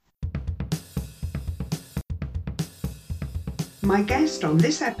My guest on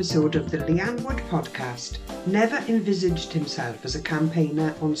this episode of the Leanne Wood podcast never envisaged himself as a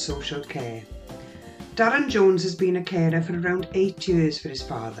campaigner on social care. Darren Jones has been a carer for around 8 years for his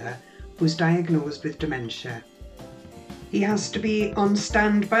father, who's diagnosed with dementia. He has to be on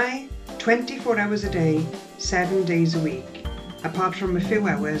standby 24 hours a day, 7 days a week, apart from a few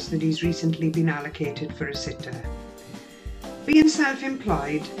hours that he's recently been allocated for a sitter. Being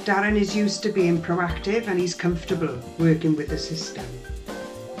self-employed, Darren is used to being proactive and he's comfortable working with the system.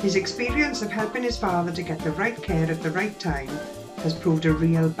 His experience of helping his father to get the right care at the right time has proved a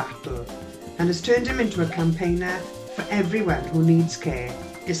real battle and has turned him into a campaigner for everyone who needs care,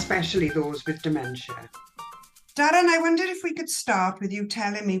 especially those with dementia. Darren, I wondered if we could start with you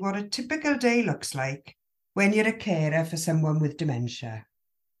telling me what a typical day looks like when you're a carer for someone with dementia.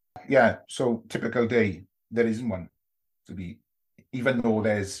 Yeah, so typical day, there isn't one. To be, even though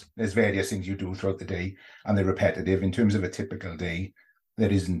there's various things you do throughout the day and they're repetitive, in terms of a typical day,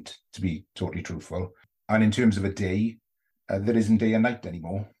 there isn't, to be totally truthful. And in terms of a day, there isn't day and night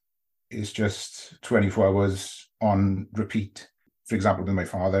anymore. It's just 24 hours on repeat. For example, with my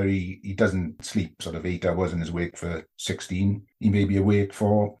father, he doesn't sleep sort of 8 hours and is awake for 16. He may be awake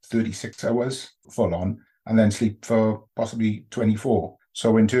for 36 hours full on and then sleep for possibly 24.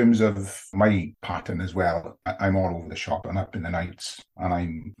 So in terms of my pattern as well, I'm all over the shop and up in the nights and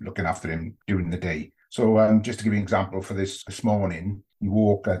I'm looking after him during the day. So just to give you an example for this morning, he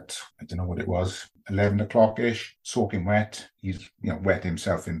woke at, I don't know what it was, 11 o'clock-ish, soaking wet. He's wet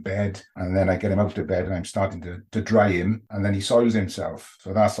himself in bed. And then I get him out of bed and I'm starting to dry him. And then he soils himself.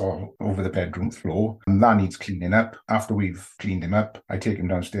 So that's all over the bedroom floor. And that needs cleaning up. After we've cleaned him up, I take him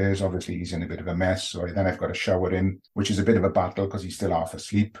downstairs. Obviously, he's in a bit of a mess. So then I've got to shower him, which is a bit of a battle because he's still half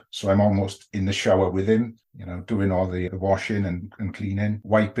asleep. So I'm almost in the shower with him, doing all the washing and cleaning,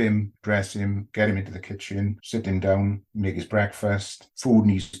 wipe him, dress him, get him into the kitchen, sit him down, make his breakfast. Food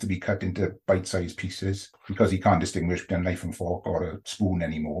needs to be cut into bite-sized pieces because he can't distinguish between a knife and fork or a spoon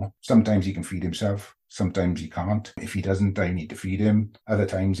anymore. Sometimes he can feed himself. Sometimes he can't. If he doesn't, I need to feed him. Other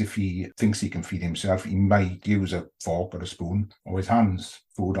times, if he thinks he can feed himself, he might use a fork or a spoon or his hands.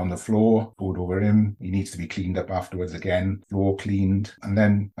 Food on the floor, food over him. He needs to be cleaned up afterwards again, floor cleaned. And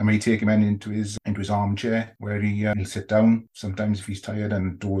then I may take him into his armchair where he'll sit down. Sometimes if he's tired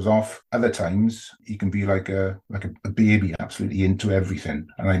and doze off. Other times he can be like a baby, absolutely into everything.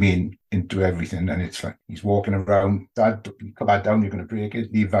 And I mean into everything. And it's like he's walking around, Dad, put that down, you're going to break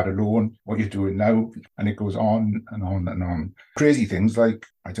it, leave that alone. What are you doing now? And it goes on and on and on. Crazy things like,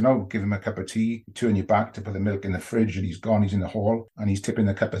 I don't know, give him a cup of tea, turn your back to put the milk in the fridge and he's gone, he's in the hall and he's tipping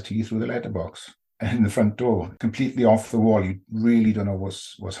the cup of tea through the letterbox in the front door, completely off the wall. You really don't know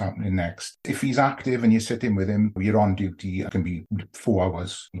what's happening next. If he's active and you're sitting with him, you're on duty, it can be 4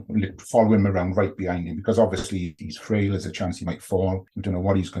 hours, follow him around right behind him because obviously he's frail, there's a chance he might fall. You don't know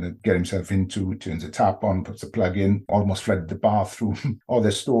what he's going to get himself into, turns the tap on, puts the plug in, almost flooded the bathroom. All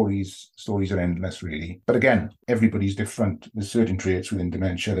the stories are endless really. But again, everybody's different. There's certain traits within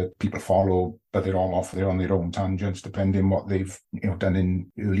dementia that people follow, but they're all off, they're on their own tangents, depending on what they've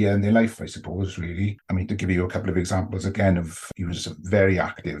done earlier in their life, I suppose, really. I mean, to give you a couple of examples again he was very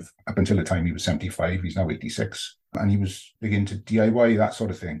active up until the time he was 75, he's now 86. And he was beginning to DIY, that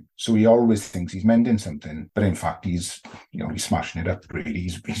sort of thing. So he always thinks he's mending something, but in fact he's smashing it up really.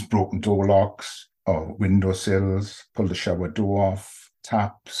 He's broken door locks or windowsills, pulled the shower door off,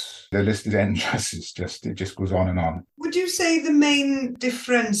 taps. The list is endless. It just goes on and on. Would you say the main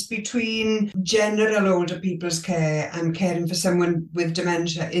difference between general older people's care and caring for someone with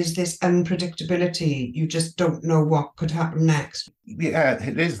dementia is this unpredictability? You just don't know what could happen next. Yeah,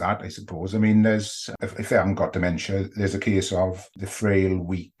 it is that, I suppose. I mean, if they haven't got dementia, there's a case of the frail,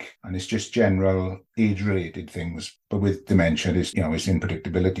 weak, and it's just general age-related things. But with dementia, it's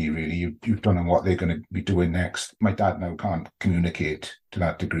unpredictability, really. You don't know what they're going to be doing next. My dad now can't communicate to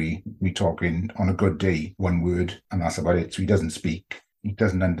that degree. We talk on a good day, one word, and that's about it. So he doesn't speak. He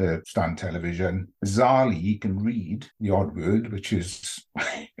doesn't understand television. Bizarrely, he can read the odd word, which is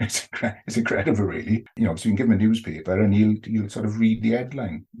it's incredible, really. So you can give him a newspaper and he'll sort of read the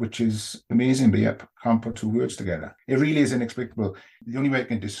headline, which is amazing. But yep, can't put two words together. It really is inexplicable. The only way I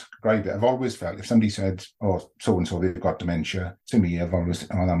can describe it, I've always felt if somebody said, "Oh, so and so they've got dementia," to me, I've always,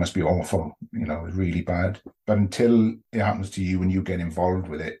 "Oh, that must be awful. Really bad." But until it happens to you and you get involved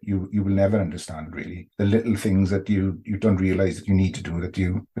with it, you will never understand really the little things that you don't realise that you need to do that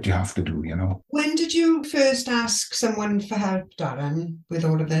you have to do. When did you first ask someone for help, Darren, with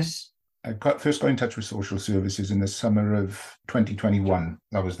all of this? first got in touch with social services in the summer of 2021.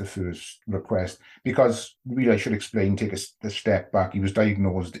 That was the first request. Because really, I should explain, take a step back. He was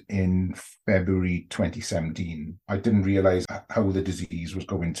diagnosed in February 2017. I didn't realise how the disease was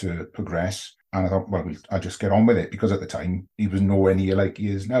going to progress. And I thought, well, I'll just get on with it, because at the time, he was nowhere near like he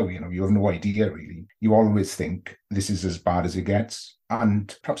is now. You have no idea, really. You always think this is as bad as it gets.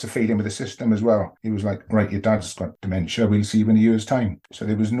 And perhaps a failing with the system as well. It was like, right, your dad's got dementia, we'll see you in a year's time. So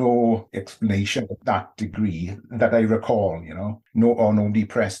there was no explanation of that degree that I recall, nobody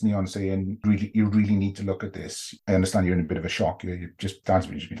pressed me on saying, you really need to look at this. I understand you're in a bit of a shock. Dad's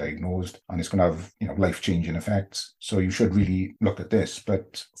really been diagnosed and it's going to have, life-changing effects. So you should really look at this.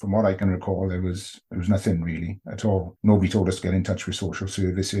 But from what I can recall, there was nothing really at all. Nobody told us to get in touch with social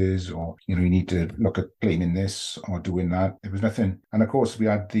services or, you need to look at claiming this or doing that. There was nothing. And of course, we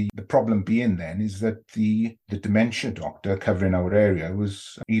had the problem being then is that the dementia doctor covering our area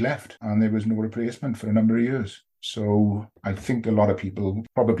he left, and there was no replacement for a number of years. So I think a lot of people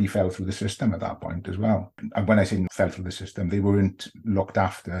probably fell through the system at that point as well. And when I say fell through the system, they weren't looked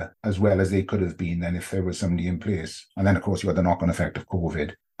after as well as they could have been then if there was somebody in place. And then, of course, you had the knock-on effect of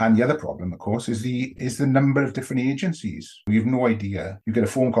COVID. And the other problem, of course, is the number of different agencies. You have no idea. You get a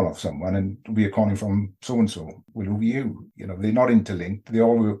phone call off someone and we are calling from so-and-so. Well, who are you? They're not interlinked. They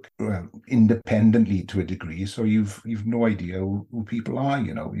all work independently to a degree. So you've no idea who people are.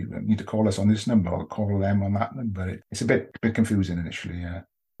 You need to call us on this number or call them on that number. It's a bit confusing initially, yeah.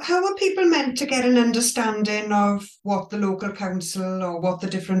 How are people meant to get an understanding of what the local council or what the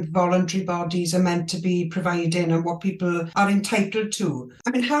different voluntary bodies are meant to be providing and what people are entitled to? I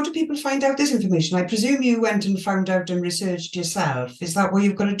mean, how do people find out this information? I presume you went and found out and researched yourself. Is that what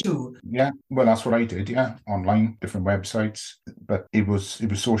you've got to do? Yeah, well, that's what I did, yeah. Online, different websites. But it was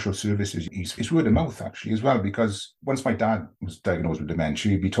social services. It's word of mouth, actually, as well, because once my dad was diagnosed with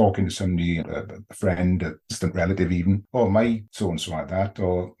dementia, he'd be talking to somebody, a friend, a distant relative even, my so-and-so had that,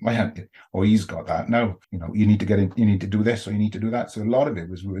 or my aunt, or he's got that. Now, you need to get in, you need to do this, or you need to do that. So a lot of it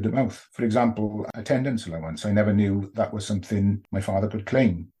was word of mouth. For example, attendance allowance. I never knew that was something my father could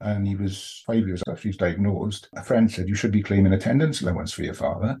claim. And he was 5 years after he was diagnosed. A friend said, you should be claiming attendance allowance for your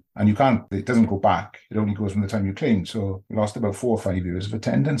father. And you can't, it doesn't go back. It only goes from the time you claim. So you lost about 4 or 5 years of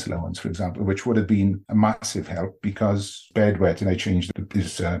attendance allowance, for example, which would have been a massive help because bedwetting, I changed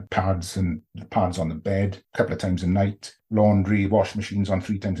his pads and the pads on the bed a couple of times a night. Laundry, wash machines on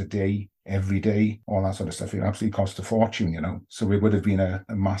 3 times a day, every day, all that sort of stuff. It absolutely cost a fortune, So it would have been a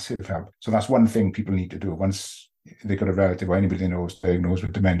massive help. So that's one thing people need to do. Once they got a relative or anybody they know is diagnosed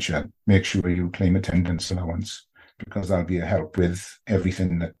with dementia, make sure you claim attendance allowance, because that'll be a help with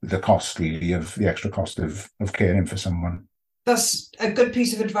everything, the cost really of the extra cost of caring for someone. That's a good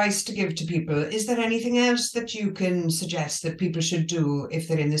piece of advice to give to people. Is there anything else that you can suggest that people should do if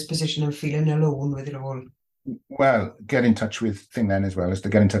they're in this position and feeling alone with it all? Well, get in touch with thing then as well is to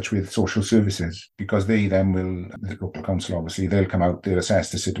get in touch with social services, because they then will, the local council obviously, they'll come out, they'll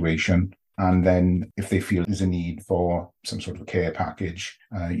assess the situation. And then if they feel there's a need for some sort of a care package,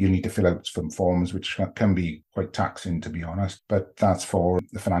 you need to fill out some forms, which can be quite taxing, to be honest. But that's for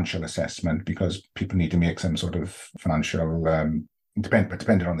the financial assessment, because people need to make some sort of financial,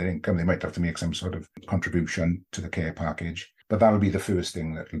 depending on their income, they might have to make some sort of contribution to the care package. But that'll be the first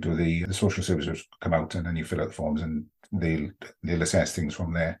thing that will do. The social services come out and then you fill out the forms and they'll assess things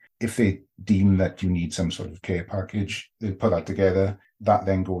from there. If they deem that you need some sort of care package, they'll put that together. That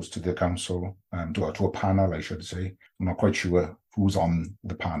then goes to the council, to a panel, I should say. I'm not quite sure who's on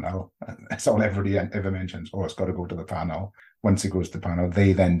the panel. That's all everybody ever mentions. It's got to go to the panel. Once it goes to the panel,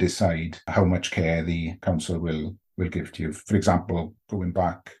 they then decide how much care the council will give to you. For example, going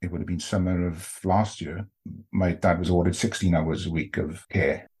back, it would have been summer of last year, my dad was ordered 16 hours a week of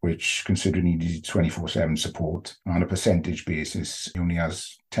care, which, considering he needed 24/7 support, on a percentage basis, he only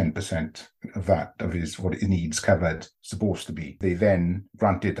has 10% of that, of what he needs covered, supposed to be. They then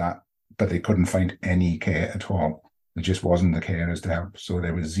granted that, but they couldn't find any care at all. There just wasn't the carers to help, so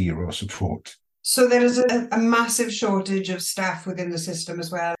there was zero support. So there is a massive shortage of staff within the system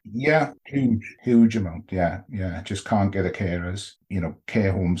as well. Yeah, huge amount. Yeah. Just can't get the carers.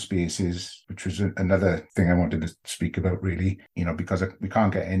 Care home spaces, which was another thing I wanted to speak about, really. Because we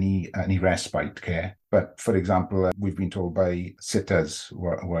can't get any respite care. But for example, we've been told by sitters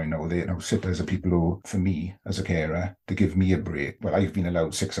who I know, sitters are people who, for me as a carer, to give me a break. Well, I've been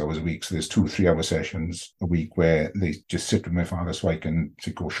allowed 6 hours a week, so there's 2 3-hour sessions a week where they just sit with my father so I can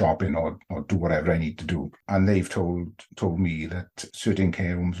go shopping or do whatever I need to do. And they've told me that certain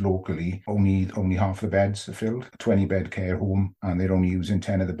care homes locally, only half the beds are filled. A 20-bed care home, and they're only using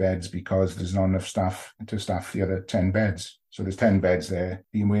 10 of the beds because there's not enough staff to staff the other 10 beds. So there's 10 beds there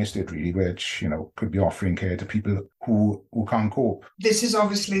being wasted, really, which, could be offering care to people who can't cope. This is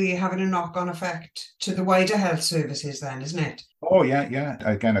obviously having a knock-on effect to the wider health services then, isn't it? Oh, yeah, yeah.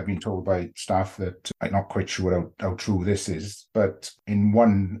 Again, I've been told by staff that I'm not quite sure how true this is, but in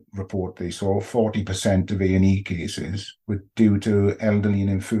one report they saw 40% of A&E cases were due to elderly and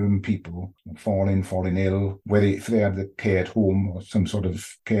infirm people falling ill, whether if they had the care at home or some sort of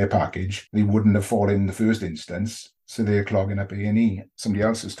care package, they wouldn't have fallen in the first instance. So they're clogging up A&E. Somebody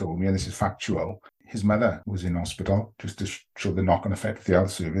else has told me, and this is factual, his mother was in hospital just to show the knock-on effect of the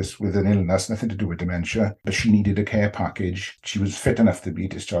health service with an illness, nothing to do with dementia, but she needed a care package. She was fit enough to be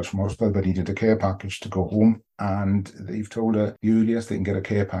discharged from hospital, but needed a care package to go home. And they've told her the earliest they can get a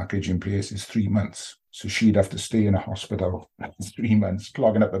care package in place is 3 months. So she'd have to stay in a hospital for 3 months,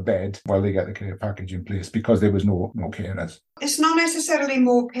 clogging up a bed while they get the care package in place because there was no carers. It's not necessarily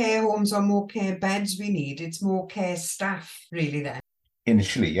more care homes or more care beds we need. It's more care staff, really, then.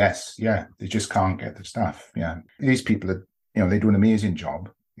 Initially, yes. Yeah. They just can't get the staff. Yeah. These people are, they do an amazing job,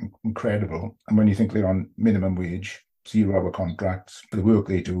 incredible. And when you think they're on minimum wage, 0-hour contracts for the work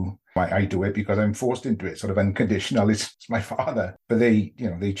they do, I do it because I'm forced into it, sort of unconditional. It's my father. But they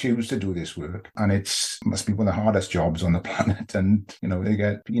choose to do this work, and must be one of the hardest jobs on the planet. And, they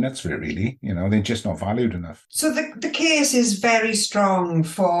get peanuts for it, really. They're just not valued enough. So the case is very strong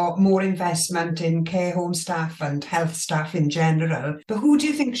for more investment in care home staff and health staff in general. But who do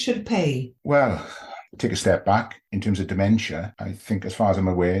you think should pay? Well, take a step back. In terms of dementia, I think, as far as I'm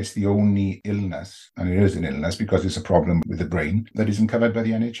aware, it's the only illness, and it is an illness because it's a problem with the brain, that isn't covered by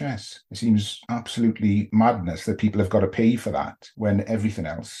the NHS. It seems absolutely madness that people have got to pay for that when everything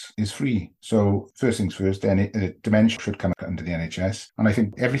else is free. So first things first, then dementia should come under the NHS. And I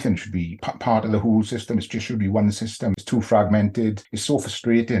think everything should be part of the whole system. It just should be one system. It's too fragmented. It's so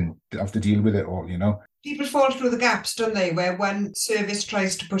frustrating to have to deal with it all, People fall through the gaps, don't they, where one service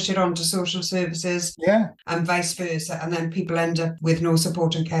tries to push it on to social services, and vice versa, and then people end up with no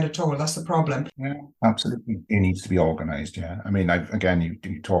support and care at all. That's the problem. Yeah, absolutely. It needs to be organised, yeah. I mean,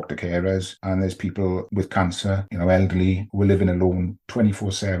 you talk to carers, and there's people with cancer, elderly, who are living alone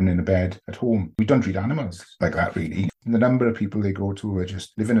 24/7 in a bed at home. We don't treat animals like that, really. And the number of people they go to who are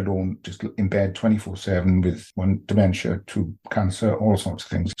just living alone, just in bed 24/7 with one dementia, 2 cancer, all sorts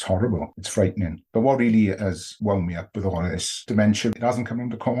of things. It's horrible. It's frightening. But what really has wound me up with all of this dementia, it hasn't come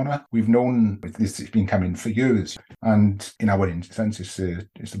around the corner. We've known this has been coming for years. And in our instance, it's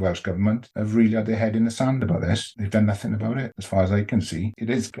the Welsh Government have really had their head in the sand about this. They've done nothing about it. As far as I can see, it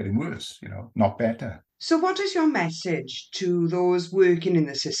is getting worse, not better. So what is your message to those working in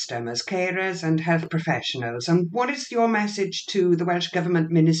the system as carers and health professionals? And what is your message to the Welsh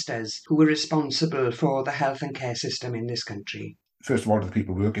Government ministers who are responsible for the health and care system in this country? First of all, to the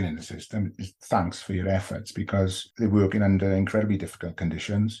people working in the system, thanks for your efforts, because they're working under incredibly difficult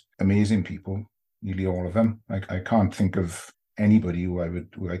conditions. Amazing people, nearly all of them. I can't think of anybody who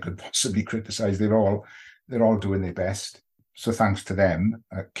I could possibly criticise. They're all doing their best. So thanks to them.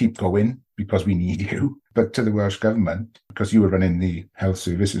 Keep going, because we need you. But to the Welsh Government, because you were running the health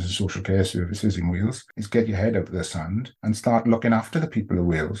services and social care services in Wales, is get your head out of the sand and start looking after the people of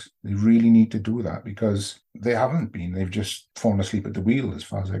Wales. They really need to do that, because they haven't been. They've just fallen asleep at the wheel, as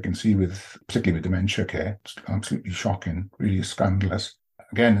far as I can see, particularly with dementia care. It's absolutely shocking, really scandalous.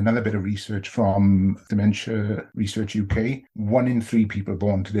 Again, another bit of research from Dementia Research UK. 1 in 3 people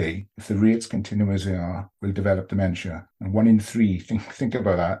born today, if the rates continue as they are, will develop dementia. And 1 in 3, think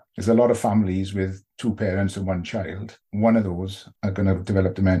about that. There's a lot of families with 2 parents and 1 child. One of those are going to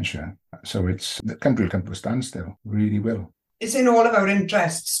develop dementia. So the country will come to a standstill, really will. It's in all of our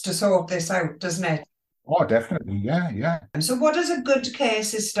interests to sort this out, doesn't it? Oh, definitely, yeah. So what does a good care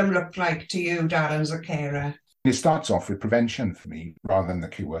system look like to you, Darren, as a carer? It starts off with prevention for me rather than the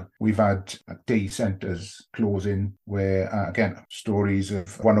cure. We've had day centres closing where, again, stories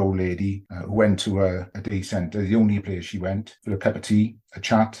of one old lady who went to a day centre, the only place she went for a cup of tea, a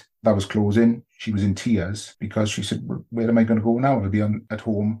chat, that was closing. She was in tears because she said, well, where am I going to go now? I'll be at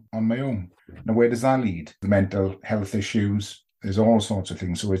home on my own. Now, where does that lead? The mental health issues. There's all sorts of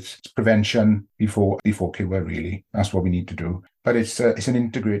things. So it's prevention before cure, really. That's what we need to do. But it's an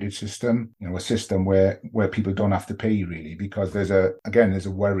integrated system, a system where people don't have to pay, really, because there's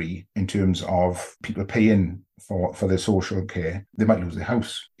a worry in terms of people paying for their social care. They might lose their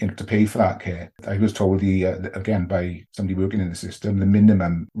house to pay for that care. I was told again by somebody working in the system, the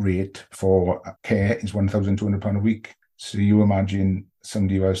minimum rate for care is £1,200 a week. So you imagine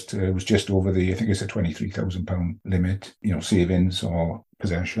somebody who was just over I think it's a £23,000 limit, savings or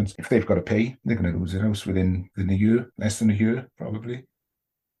possessions. If they've got to pay, they're going to lose their house within a year, less than a year, probably.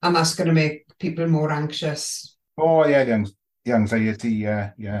 And that's going to make people more anxious. Oh, yeah, the anxiety,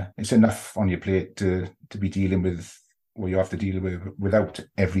 it's enough on your plate to be dealing with what you have to deal with without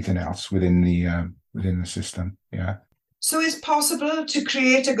everything else within the system. Yeah. So it's possible to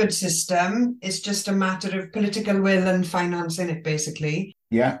create a good system. It's just a matter of political will and financing it, basically.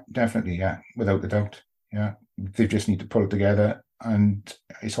 Yeah, definitely. Yeah, without a doubt. Yeah, they just need to pull it together, and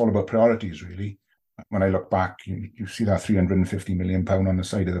it's all about priorities, really. When I look back, you see that £350 million on the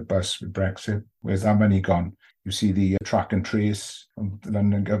side of the bus with Brexit. Where's that money gone? You see the track and trace from the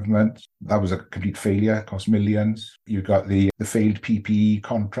London government. That was a complete failure, cost millions. You got the failed PPE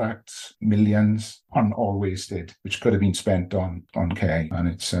contracts, millions, on all wasted, which could have been spent on care. And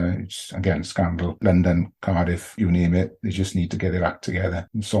it's again, scandal. London, Cardiff, you name it. They just need to get their act together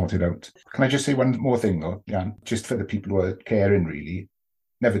and sort it out. Can I just say one more thing, though, Jan? Just for the people who are caring, really,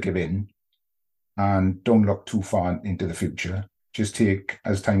 never give in and don't look too far into the future. Just take,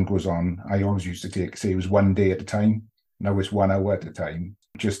 as time goes on, I always used to say it was 1 day at a time. Now it's 1 hour at a time.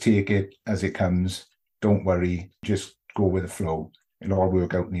 Just take it as it comes. Don't worry. Just go with the flow. It'll all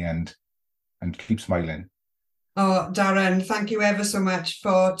work out in the end. And keep smiling. Oh, Darren, thank you ever so much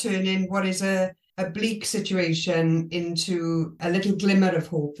for turning what is a bleak situation into a little glimmer of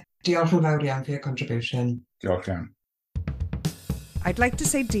hope. Diolch yn fawr iawn for your contribution. Diolch, Jan. I'd like to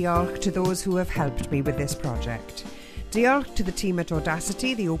say diolch to those who have helped me with this project. Diolch to the team at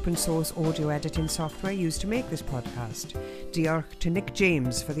Audacity, the open source audio editing software used to make this podcast. Diolch to Nick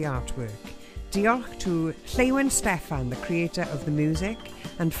James for the artwork. Diolch to Llewyn Steffan, the creator of the music.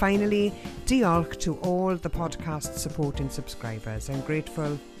 And finally, diolch to all the podcast supporting subscribers. I'm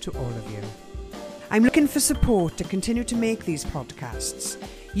grateful to all of you. I'm looking for support to continue to make these podcasts.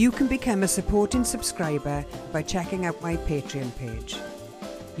 You can become a supporting subscriber by checking out my Patreon page.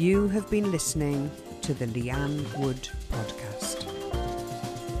 You have been listening to the Leanne Wood Podcast.